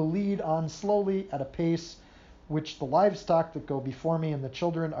will lead on slowly at a pace which the livestock that go before me and the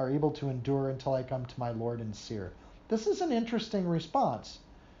children are able to endure until I come to my Lord in Seir. This is an interesting response,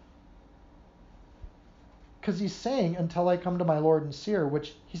 because he's saying, until I come to my Lord in Seir,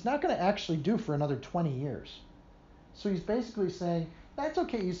 which he's not going to actually do for another 20 years. So he's basically saying, that's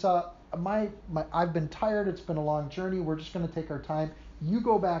okay, Esau. I've been tired. It's been a long journey. We're just going to take our time. You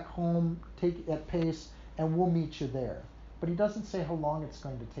go back home, take it at pace, and we'll meet you there. But he doesn't say how long it's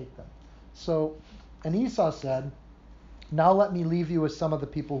going to take them. So, and Esau said, now let me leave you with some of the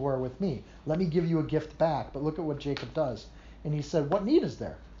people who are with me. Let me give you a gift back. But look at what Jacob does. And he said, what need is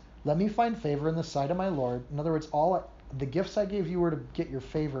there? Let me find favor in the sight of my Lord. In other words, all the gifts I gave you were to get your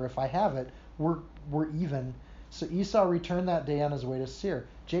favor. If I have it, we're even. So Esau returned that day on his way to Seir.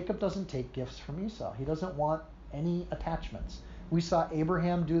 Jacob doesn't take gifts from Esau. He doesn't want any attachments. We saw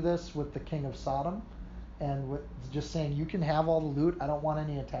Abraham do this with the king of Sodom, and with just saying, you can have all the loot. I don't want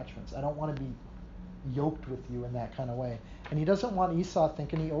any attachments. I don't want to be yoked with you in that kind of way. And he doesn't want Esau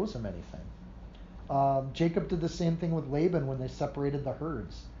thinking he owes him anything. Jacob did the same thing with Laban when they separated the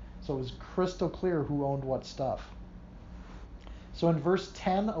herds. So it was crystal clear who owned what stuff. So in verse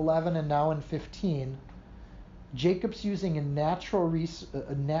 10, 11, and now in 15, Jacob's using a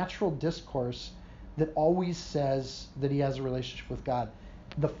natural discourse that always says that he has a relationship with God.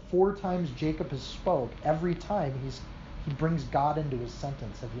 The 4 times Jacob has spoke, every time he brings God into his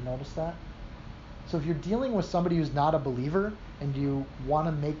sentence. Have you noticed that? So if you're dealing with somebody who's not a believer and you want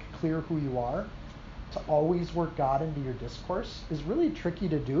to make clear who you are, to always work God into your discourse is really tricky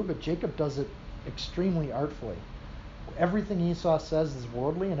to do, but Jacob does it extremely artfully. Everything Esau says is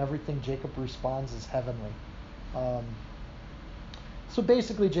worldly, and everything Jacob responds is heavenly. So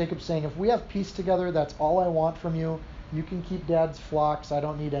basically Jacob's saying, if we have peace together, that's all I want from you. You can keep Dad's flocks. I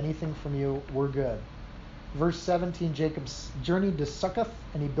don't need anything from you. We're good. Verse 17, Jacob journeyed to Succoth,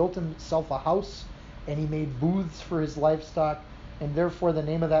 and he built himself a house, and he made booths for his livestock, and therefore the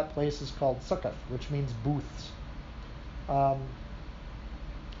name of that place is called Succoth, which means booths.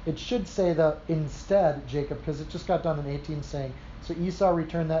 It should say that instead, Jacob, because it just got done in 18 saying, so Esau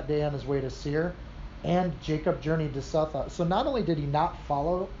returned that day on his way to Seir, and Jacob journeyed to Succoth. So not only did he not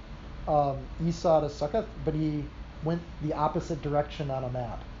follow Esau to Succoth, but he went the opposite direction on a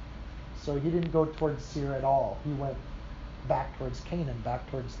map. So he didn't go towards Seir at all. He went back towards Canaan, back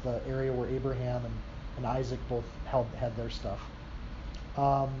towards the area where Abraham and Isaac both had their stuff.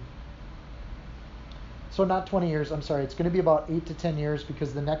 So not 20 years, I'm sorry, it's going to be about 8 to 10 years,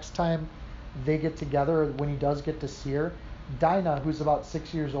 because the next time they get together, when he does get to Seir, Dinah, who's about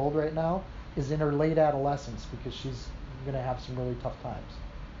 6 years old right now, is in her late adolescence, because she's going to have some really tough times.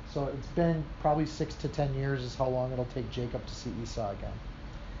 So it's been probably 6 to 10 years is how long it'll take Jacob to see Esau again.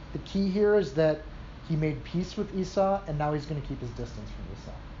 The key here is that he made peace with Esau, and now he's going to keep his distance from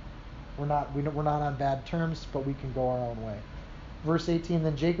Esau. We're not on bad terms, but we can go our own way. Verse 18,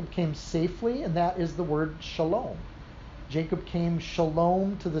 then Jacob came safely, and that is the word shalom. Jacob came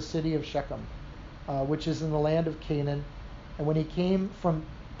shalom to the city of Shechem, which is in the land of Canaan. And when he came from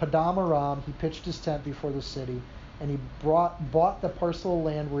Padam Aram, he pitched his tent before the city, and he bought the parcel of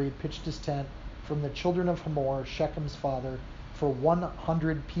land where he pitched his tent from the children of Hamor, Shechem's father, for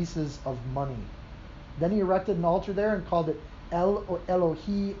 100 pieces of money. Then he erected an altar there and called it El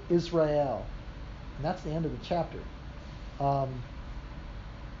Elohi Israel. And that's the end of the chapter.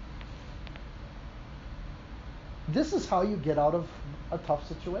 This is how you get out of a tough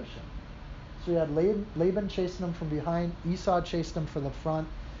situation. So you had Laban chasing him from behind, Esau chasing him from the front,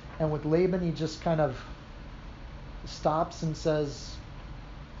 and with Laban he just kind of stops and says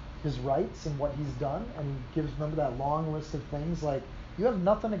his rights and what he's done, and he gives them that long list of things like, you have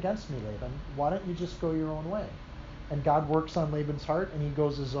nothing against me, Laban. Why don't you just go your own way? And God works on Laban's heart, and he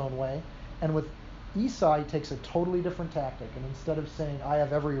goes his own way. And with Esau, he takes a totally different tactic, and instead of saying, I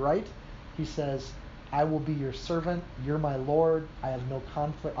have every right, he says, I will be your servant, you're my Lord, I have no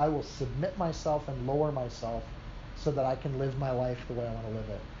conflict, I will submit myself and lower myself so that I can live my life the way I want to live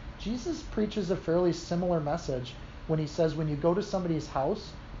it. Jesus preaches a fairly similar message when he says when you go to somebody's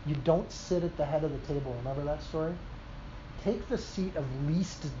house, you don't sit at the head of the table. Remember that story? Take the seat of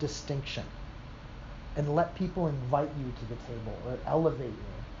least distinction and let people invite you to the table or elevate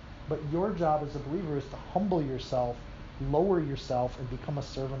you. But your job as a believer is to humble yourself, lower yourself, and become a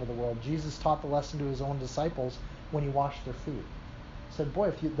servant of the world. Jesus taught the lesson to his own disciples when he washed their feet. He said, boy,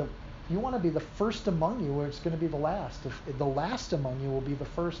 if you want to be the first among you, it's going to be the last. If the last among you will be the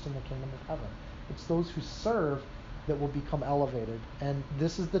first in the kingdom of heaven. It's those who serve that will become elevated. And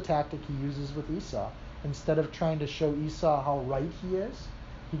this is the tactic he uses with Esau. Instead of trying to show Esau how right he is,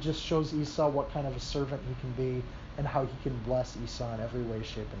 he just shows Esau what kind of a servant he can be and how he can bless Esau in every way,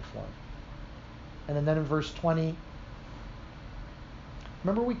 shape, and form. And then in verse 20,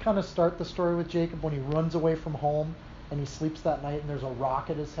 remember we kind of start the story with Jacob when he runs away from home and he sleeps that night and there's a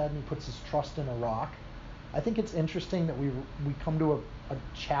rock at his head and he puts his trust in a rock. I think it's interesting that we come to a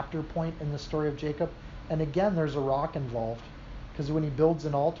chapter point in the story of Jacob, and again there's a rock involved, because when he builds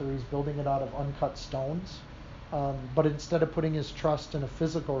an altar, he's building it out of uncut stones. But instead of putting his trust in a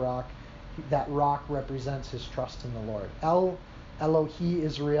physical rock, that rock represents his trust in the Lord. El Elohi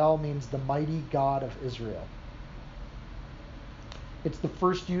Israel means the mighty God of Israel. It's the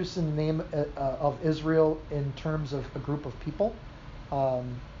first use in the name of Israel in terms of a group of people.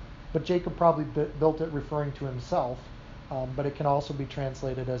 But Jacob probably built it referring to himself. But it can also be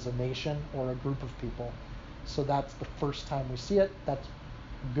translated as a nation or a group of people. So that's the first time we see it. That's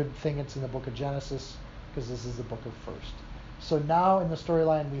a good thing it's in the book of Genesis, because this is the book of first. So now in the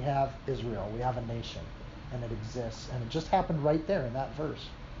storyline we have Israel. We have a nation, and it exists. And it just happened right there in that verse.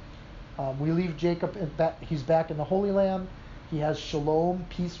 We leave Jacob, he's back in the Holy Land. He has shalom,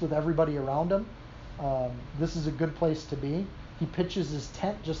 peace with everybody around him. This is a good place to be. He pitches his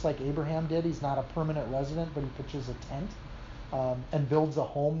tent just like Abraham did. He's not a permanent resident, but he pitches a tent and builds a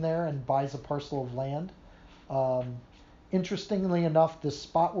home there and buys a parcel of land. Interestingly enough, this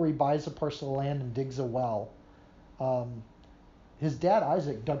spot where he buys a parcel of land and digs a well, his dad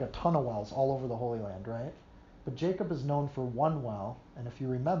Isaac dug a ton of wells all over the Holy Land, right? But Jacob is known for one well, and if you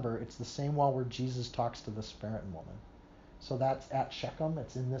remember, it's the same well where Jesus talks to the Samaritan woman. So that's at Shechem,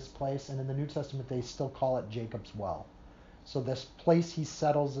 it's in this place, and in the New Testament they still call it Jacob's well. So this place he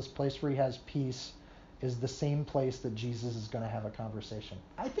settles, this place where he has peace, is the same place that Jesus is going to have a conversation.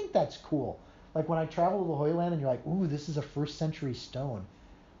 I think that's cool. Like when I travel to the Holy Land and you're like, ooh, this is a first century stone.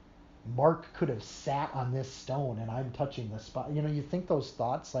 Mark could have sat on this stone and I'm touching this spot. You know, you think those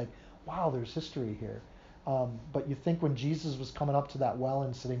thoughts like, wow, there's history here. But you think when Jesus was coming up to that well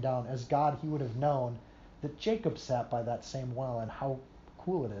and sitting down, as God, he would have known that Jacob sat by that same well, and how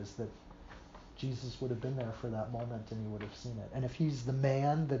cool it is that Jesus would have been there for that moment and he would have seen it. And if he's the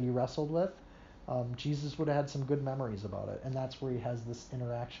man that he wrestled with, Jesus would have had some good memories about it. And that's where he has this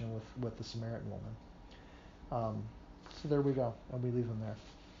interaction with the Samaritan woman. So there we go. And we leave him there.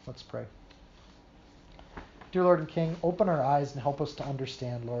 Let's pray. Dear Lord and King, open our eyes and help us to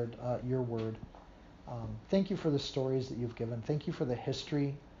understand, Lord, your word. Thank you for the stories that you've given. Thank you for the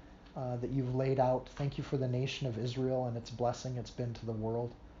history that you've laid out. Thank you for the nation of Israel and its blessing it's been to the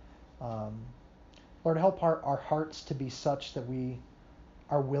world. Lord, help our hearts to be such that we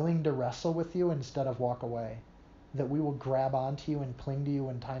are willing to wrestle with you instead of walk away. That we will grab onto you and cling to you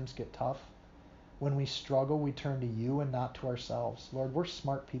when times get tough. When we struggle, we turn to you and not to ourselves. Lord, we're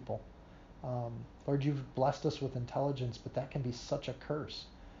smart people. Lord, you've blessed us with intelligence, but that can be such a curse.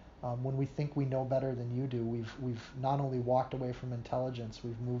 When we think we know better than you do, we've not only walked away from intelligence,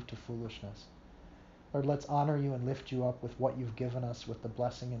 we've moved to foolishness. Lord, let's honor you and lift you up with what you've given us, with the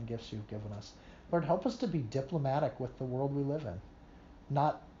blessing and gifts you've given us. Lord, help us to be diplomatic with the world we live in.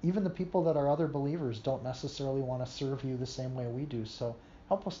 Not even the people that are other believers don't necessarily want to serve you the same way we do. So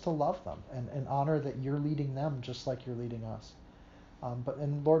help us to love them and honor that you're leading them just like you're leading us.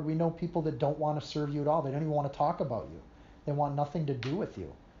 And Lord, we know people that don't want to serve you at all. They don't even want to talk about you. They want nothing to do with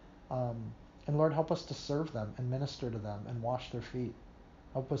you. And Lord, help us to serve them and minister to them and wash their feet.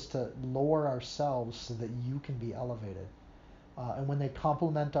 Help us to lower ourselves so that you can be elevated. And when they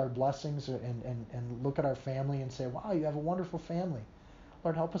compliment our blessings and look at our family and say, wow, you have a wonderful family.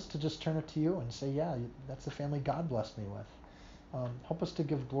 Lord, help us to just turn it to you and say, yeah, that's the family God blessed me with. Help us to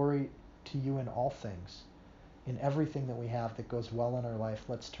give glory to you in all things. In everything that we have that goes well in our life,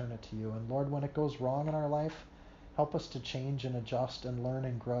 let's turn it to you. And Lord, when it goes wrong in our life, help us to change and adjust and learn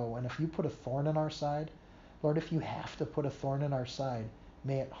and grow. And if you put a thorn in our side, Lord, if you have to put a thorn in our side,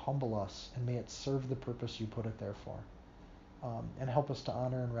 may it humble us and may it serve the purpose you put it there for. And help us to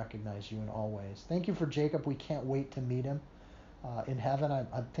honor and recognize you in all ways. Thank you for Jacob. We can't wait to meet him in heaven.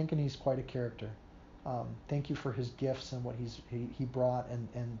 I'm thinking he's quite a character. Thank you for his gifts and what he brought,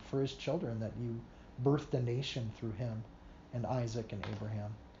 and for his children, that you birthed a nation through him and Isaac and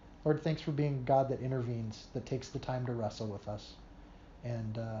Abraham. Lord, thanks for being a God that intervenes, that takes the time to wrestle with us.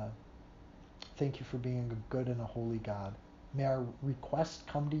 And thank you for being a good and a holy God. May our requests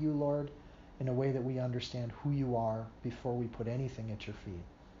come to you, Lord, in a way that we understand who you are before we put anything at your feet.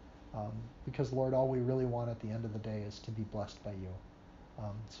 Because, Lord, all we really want at the end of the day is to be blessed by you.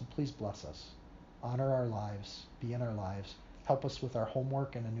 So please bless us. Honor our lives. Be in our lives. Help us with our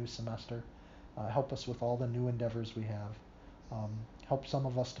homework in a new semester. Help us with all the new endeavors we have. Help some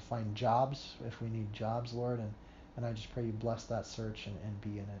of us to find jobs if we need jobs, Lord. And I just pray you bless that search and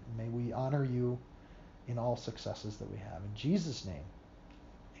be in it. May we honor you in all successes that we have. In Jesus' name,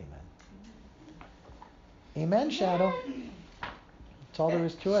 amen. Amen, Shadow. That's all there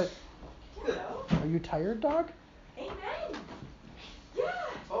is to it. Hello. Are you tired, dog? Amen. Yeah.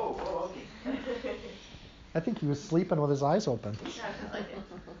 Oh, okay. I think he was sleeping with his eyes open.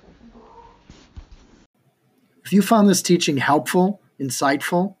 If you found this teaching helpful,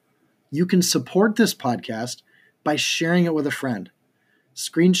 insightful, you can support this podcast by sharing it with a friend.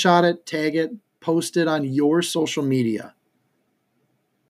 Screenshot it, tag it, post it on your social media.